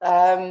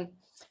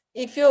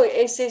 If your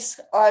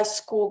SSI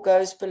score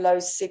goes below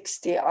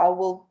 60, I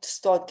will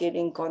start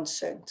getting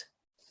concerned.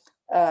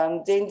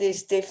 Then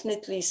there's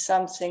definitely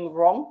something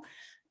wrong.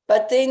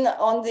 But then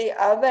on the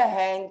other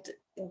hand,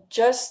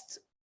 just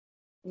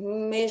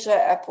measure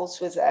apples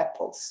with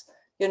apples.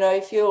 You know,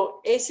 if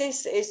your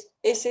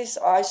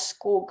SSI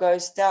score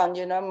goes down,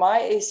 you know, my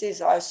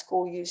SSI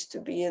score used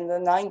to be in the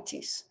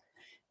 90s,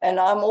 and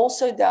I'm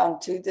also down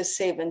to the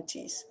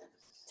 70s.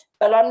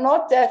 But I'm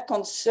not that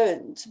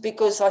concerned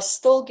because I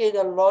still get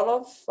a lot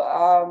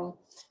of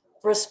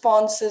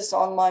responses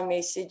on my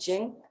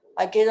messaging.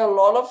 I get a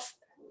lot of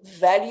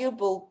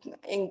valuable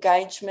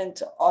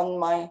engagement on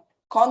my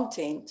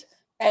content,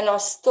 and I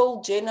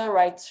still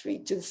generate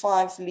 3 to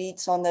 5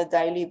 leads on a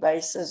daily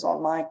basis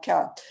on my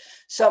account.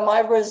 So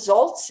my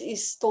results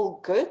is still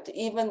good,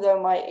 even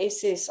though my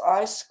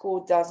SSI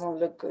score doesn't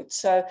look good.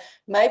 So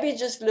maybe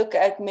just look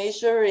at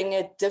measuring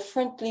it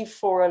differently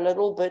for a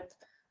little bit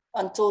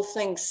until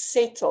things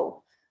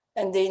settle,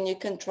 and then you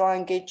can try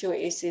and get your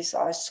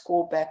SSI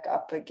score back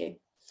up again.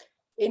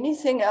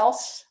 Anything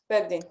else,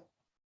 Berdine?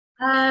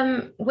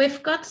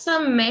 We've got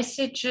some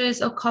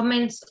messages or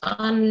comments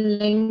on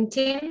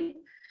LinkedIn.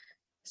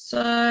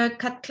 So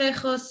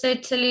Katlejo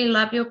said, Tilly,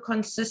 love your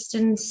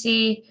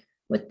consistency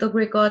with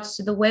regards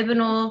to the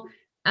webinar.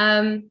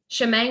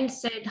 Shemaine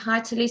said, hi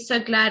Tilly, so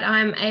glad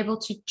I'm able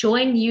to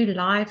join you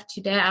live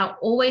today. I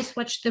always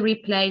watch the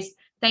replays.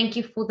 Thank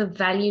you for the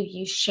value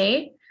you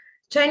share.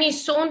 Tony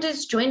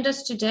Saunders joined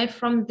us today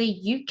from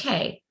the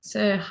UK.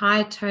 So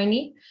hi,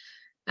 Tony.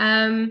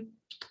 Then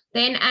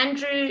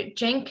Andrew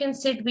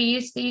Jenkins said, we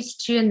use these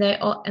two and they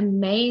are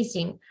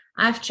amazing.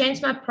 I've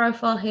changed my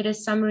profile header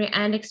summary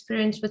and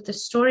experience with the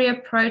story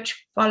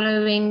approach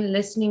following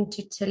listening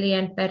to Tilly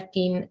and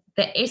Bertine.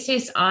 The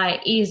SSI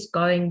is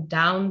going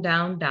down,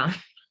 down, down.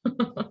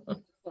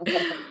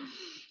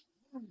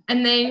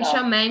 And then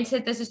Charmaine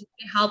said, this is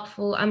really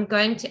helpful. I'm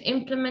going to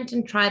implement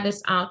and try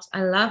this out.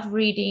 I love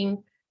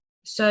reading.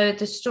 So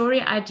the story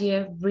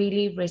idea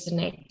really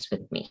resonates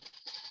with me.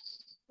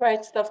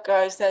 Great stuff,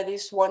 guys. That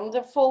is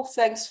wonderful.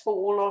 Thanks for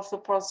all of the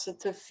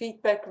positive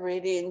feedback.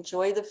 Really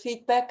enjoy the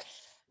feedback.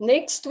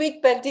 Next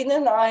week, Bertine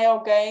and I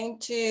are going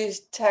to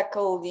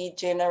tackle lead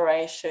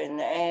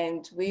generation,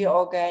 and we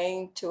are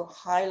going to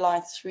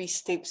highlight 3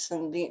 steps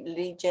in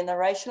lead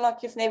generation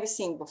like you've never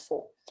seen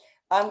before.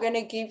 I'm going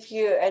to give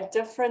you a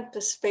different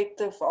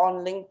perspective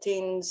on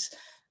LinkedIn's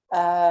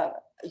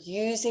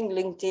using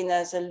LinkedIn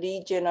as a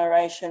lead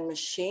generation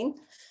machine.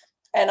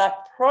 And I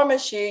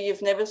promise you,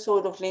 you've never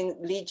thought of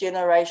lead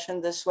generation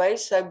this way.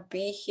 So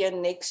be here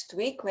next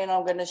week when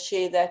I'm going to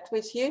share that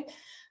with you.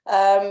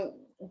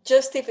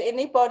 Just if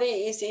anybody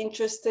is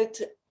interested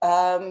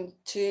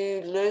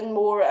to learn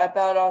more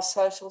about our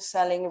social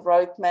selling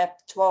roadmap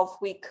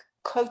 12-week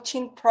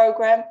coaching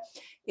program,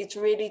 it's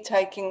really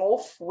taking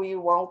off. We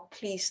were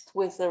pleased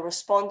with the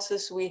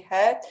responses we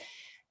had.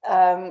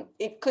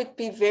 It could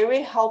be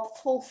very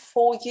helpful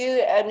for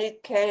you, and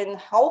it can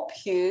help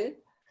you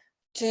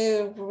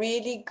to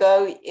really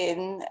go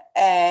in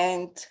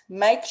and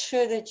make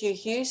sure that you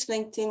use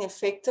LinkedIn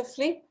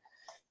effectively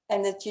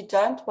and that you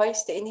don't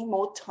waste any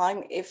more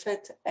time,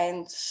 effort,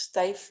 and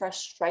stay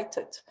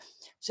frustrated.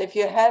 So if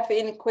you have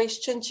any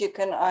questions, you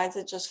can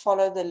either just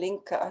follow the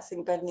link. I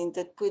think Berlin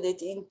did put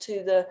it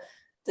into the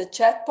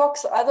chat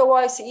box.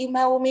 Otherwise,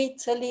 email me,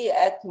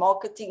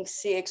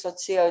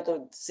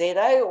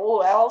 tilly@marketingcx.co.za,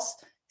 or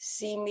else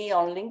see me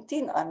on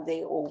LinkedIn. I'm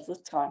there all the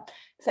time.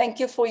 Thank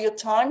you for your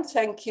time.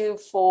 Thank you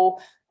for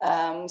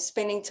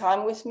spending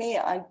time with me.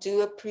 I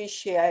do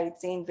appreciate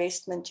the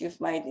investment you've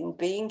made in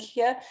being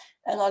here,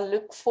 and I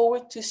look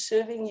forward to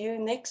serving you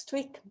next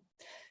week.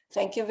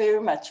 Thank you very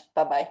much.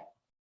 Bye-bye.